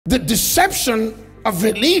The deception of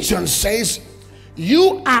religion says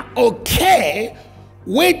you are okay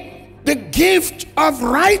with the gift of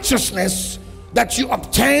righteousness that you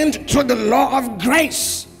obtained through the law of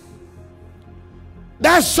grace.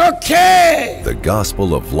 That's okay. The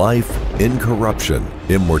gospel of life, incorruption,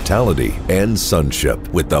 immortality, and sonship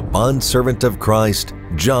with the bondservant of Christ,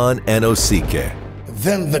 John Anosike.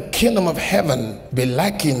 Then the kingdom of heaven be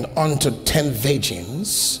likened unto 10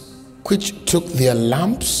 virgins, which took their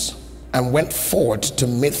lamps and went forth to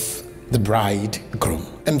meet the bridegroom.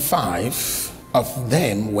 And 5 of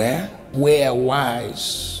them were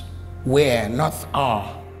wise, not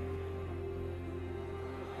are.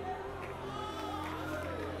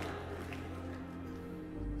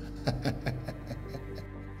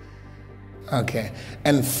 Okay,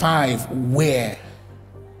 and 5 were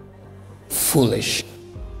foolish.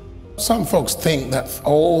 Some folks think that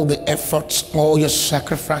all the efforts, all your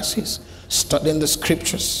sacrifices, studying the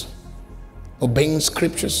scriptures, obeying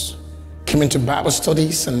scriptures, coming to Bible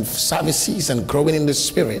studies and services and growing in the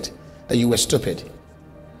spirit, that you were stupid.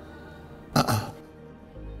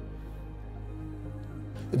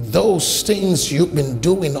 Those things you've been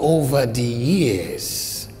doing over the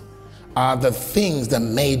years are the things that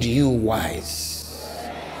made you wise.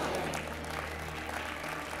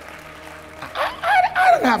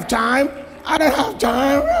 I don't have time.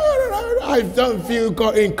 I don't feel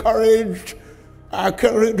encouraged. I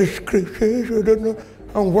can read the scriptures. I don't know.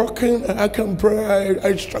 I'm working. I can pray.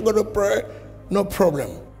 I struggle to pray. No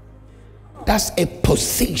problem. That's a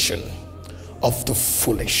position of the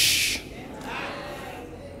foolish.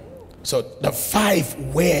 So the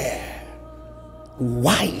 5 were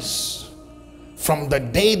wise from the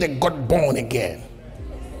day they got born again.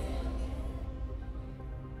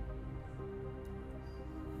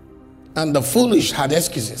 And the foolish had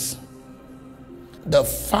excuses. The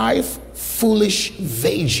 5 foolish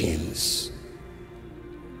virgins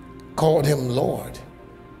called him Lord.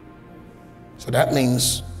 So that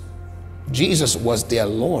means Jesus was their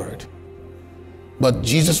Lord. But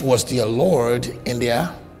Jesus was their Lord in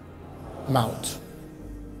their mouth.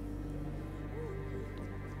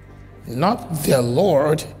 Not their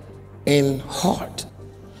Lord in heart.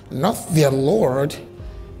 Not their Lord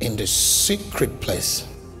in the secret place.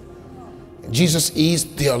 Jesus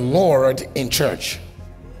is their Lord in church.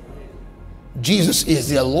 Jesus is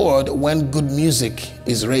their Lord when good music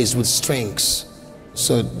is raised with strings.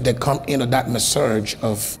 So they come into that massage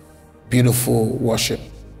of beautiful worship.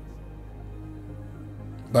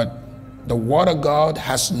 But the Word of God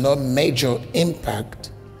has no major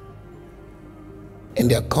impact in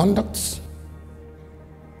their conducts,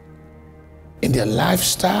 in their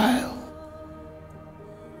lifestyle,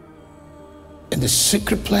 in the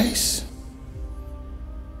secret place,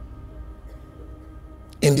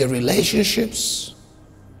 in their relationships,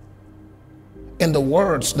 in the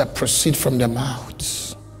words that proceed from their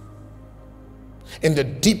mouths, in the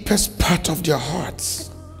deepest part of their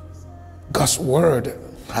hearts. God's word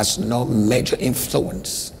has no major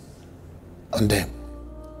influence on them.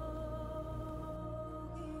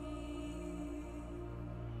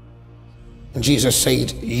 And Jesus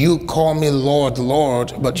said, you call me Lord,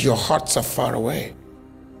 Lord, but your hearts are far away.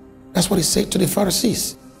 That's what he said to the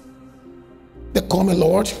Pharisees. They call me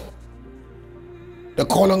Lord. They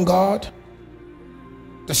call on God.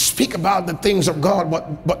 They speak about the things of God,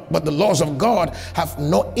 but the laws of God have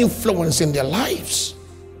no influence in their lives.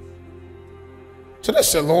 So they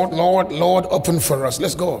say, Lord, Lord, Lord, open for us.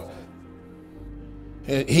 Let's go.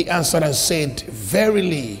 He answered and said,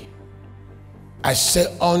 verily, I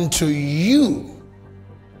say unto you,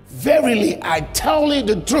 verily, I tell you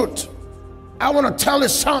the truth. I want to tell you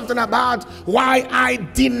something about why I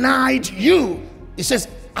denied you. He says,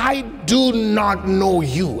 I do not know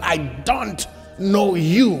you. I don't know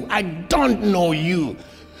you. I don't know you.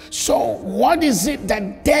 So what is it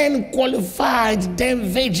that then qualified them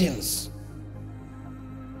virgins?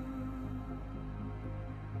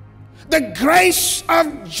 The grace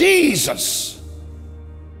of Jesus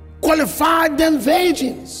qualified them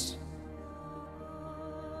virgins.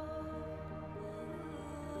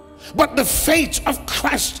 But the faith of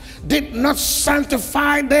Christ did not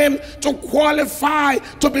sanctify them to qualify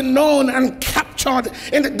to be known and captured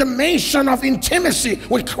in the dimension of intimacy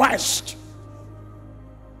with Christ.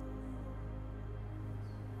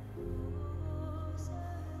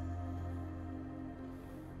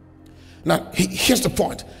 Now, here's the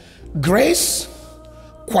point. Grace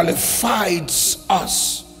qualifies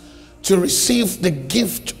us to receive the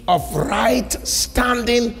gift of right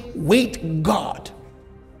standing with God.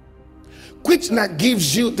 which now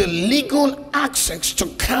gives you the legal access to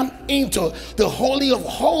come into the Holy of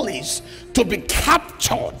Holies, to be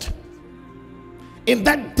captured in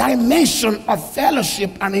that dimension of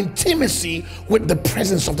fellowship and intimacy with the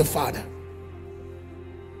presence of the Father.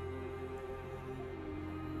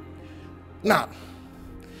 Now,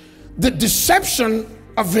 the deception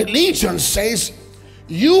of religion says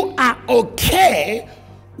you are okay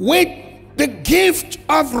with the gift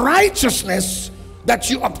of righteousness that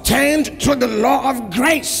you obtained through the law of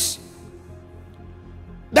grace.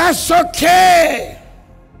 That's okay.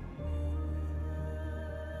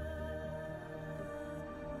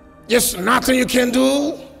 There's nothing you can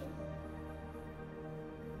do.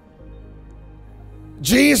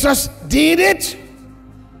 Jesus did it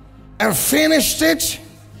and finished it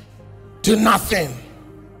to nothing.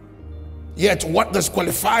 Yet what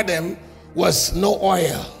disqualified them was no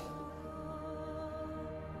oil.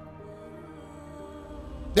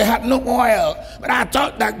 They had no oil, but I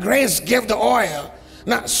thought that grace gave the oil.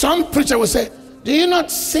 Now, some preacher will say, do you not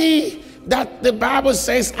see that the Bible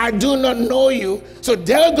says, I do not know you? So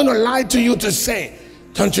they're going to lie to you to say,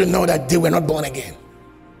 don't you know that they were not born again?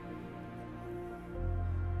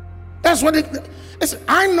 That's what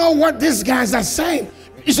I know what these guys are saying.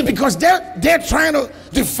 You see, because they're trying to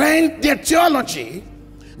defend their theology.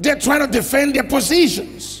 They're trying to defend their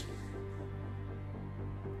positions.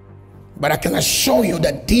 But I can assure you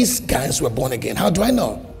that these guys were born again. How do I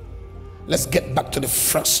know? Let's get back to the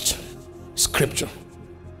first scripture.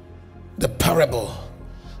 The parable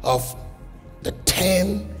of the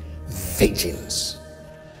 10 virgins.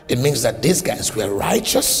 It means that these guys were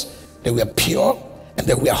righteous, they were pure, and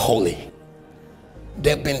they were holy.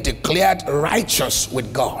 They've been declared righteous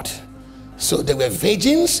with God. So they were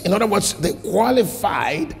virgins. In other words, they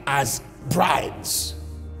qualified as brides.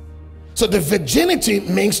 So the virginity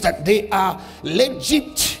means that they are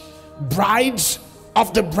legit brides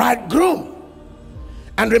of the bridegroom.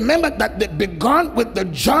 And remember that they began with the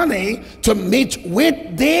journey to meet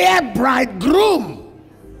with their bridegroom.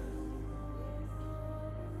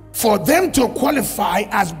 For them to qualify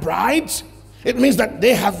as brides, it means that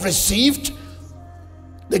they have received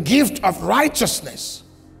the gift of righteousness.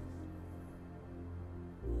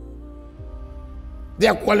 They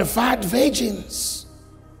are qualified virgins.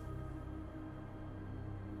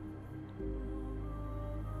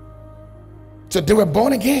 So they were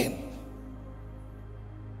born again.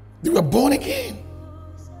 They were born again.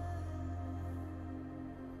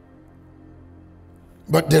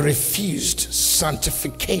 But they refused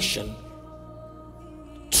sanctification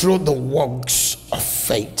through the works of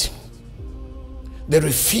faith. They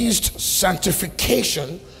refused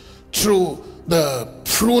sanctification through the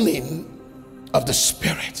pruning of the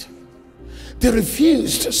Spirit. They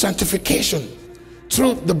refused sanctification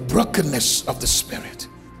through the brokenness of the Spirit.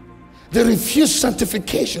 They refused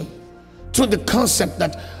sanctification through the concept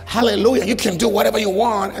that, hallelujah, you can do whatever you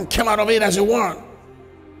want and come out of it as you want.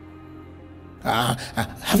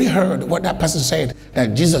 Have you heard what that person said,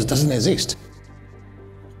 that Jesus doesn't exist?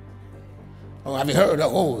 Oh, have you heard,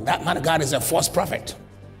 oh, that man of God is a false prophet?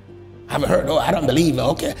 Have you heard, oh, I don't believe,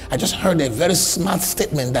 okay. I just heard a very smart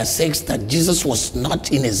statement that says that Jesus was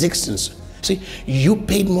not in existence. See, you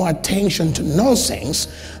paid more attention to nonsense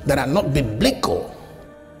that are not biblical.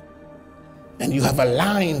 And you have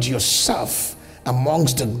aligned yourself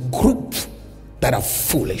amongst the group that are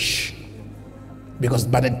foolish. Because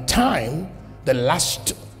by the time the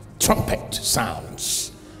last trumpet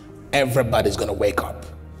sounds, everybody's going to wake up.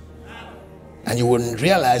 And you will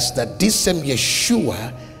realize that this same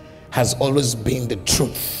Yeshua has always been the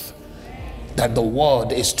truth that the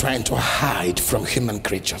world is trying to hide from human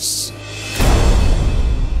creatures.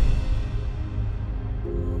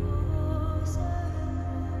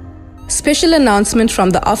 Special announcement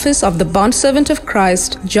from the Office of the Bondservant of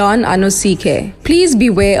Christ, John Anosike. Please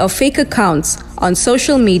beware of fake accounts on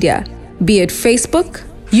social media, be it Facebook,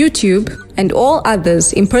 YouTube, and all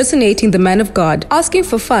others impersonating the man of God, asking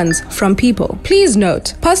for funds from people. Please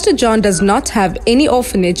note, Pastor John does not have any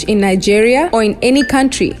orphanage in Nigeria or in any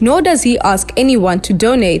country, nor does he ask anyone to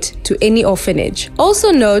donate to any orphanage.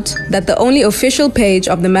 Also note that the only official page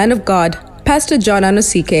of the man of God, Pastor John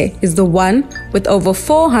Anosike, is the one with over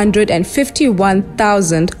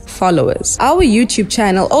 451,000 followers. Our YouTube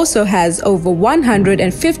channel also has over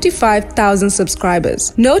 155,000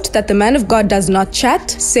 subscribers. Note that the man of God does not chat,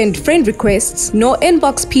 send friend requests, nor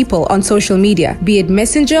inbox people on social media, be it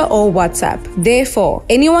Messenger or WhatsApp. Therefore,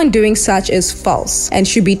 anyone doing such is false and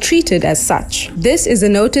should be treated as such. This is a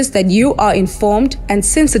notice that you are informed and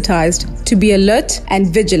sensitized to be alert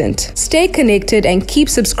and vigilant. Stay connected and keep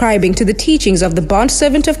subscribing to the teachings of the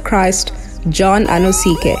Bondservant of Christ, John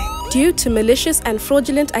Anosike. Due to malicious and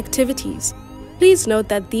fraudulent activities, please note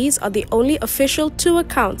that these are the only official 2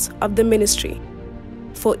 accounts of the ministry.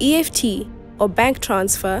 For EFT or bank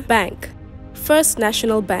transfer, bank, First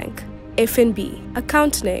National Bank, FNB,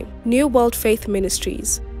 account name, New World Faith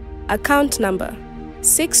Ministries, account number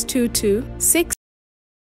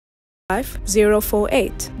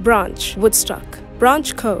 622-65048, branch, Woodstock,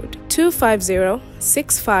 branch code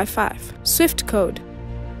 250655, SWIFT code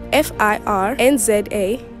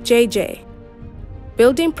FIRNZAJJ.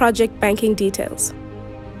 Building project banking details,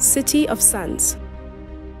 City of Sons,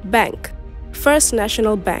 bank, First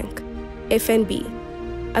National Bank, FNB,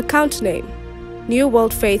 account name, New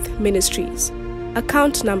World Faith Ministries,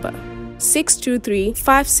 account number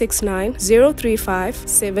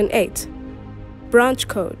 623-569-03578, branch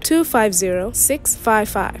code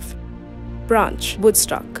 250655, branch,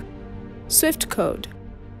 Woodstock, SWIFT code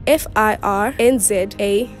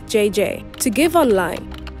FIRNZAJJ. To give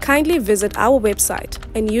online, kindly visit our website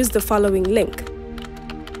and use the following link: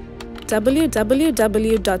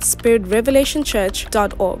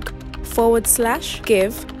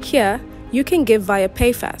 www.spiritrevelationchurch.org/give. Here, you can give via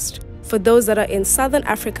PayFast for those that are in Southern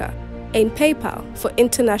Africa, and PayPal for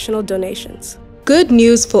international donations. Good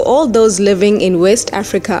news for all those living in West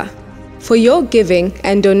Africa. For your giving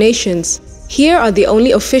and donations, here are the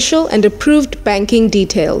only official and approved banking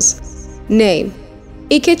details. Name: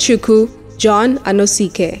 Ikechukwu John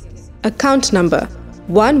Anosike. Account number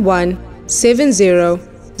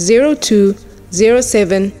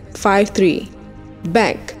 1170020753.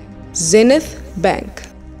 Bank: Zenith Bank.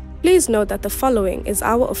 Please note that the following is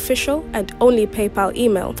our official and only PayPal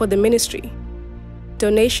email for the ministry: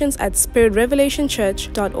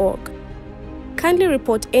 donations@spiritrevelationchurch.org. Kindly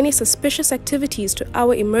report any suspicious activities to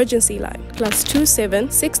our emergency line,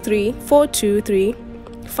 +2763 423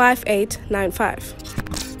 5895,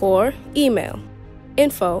 or email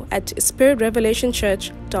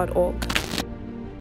info@spiritrevelationchurch.org.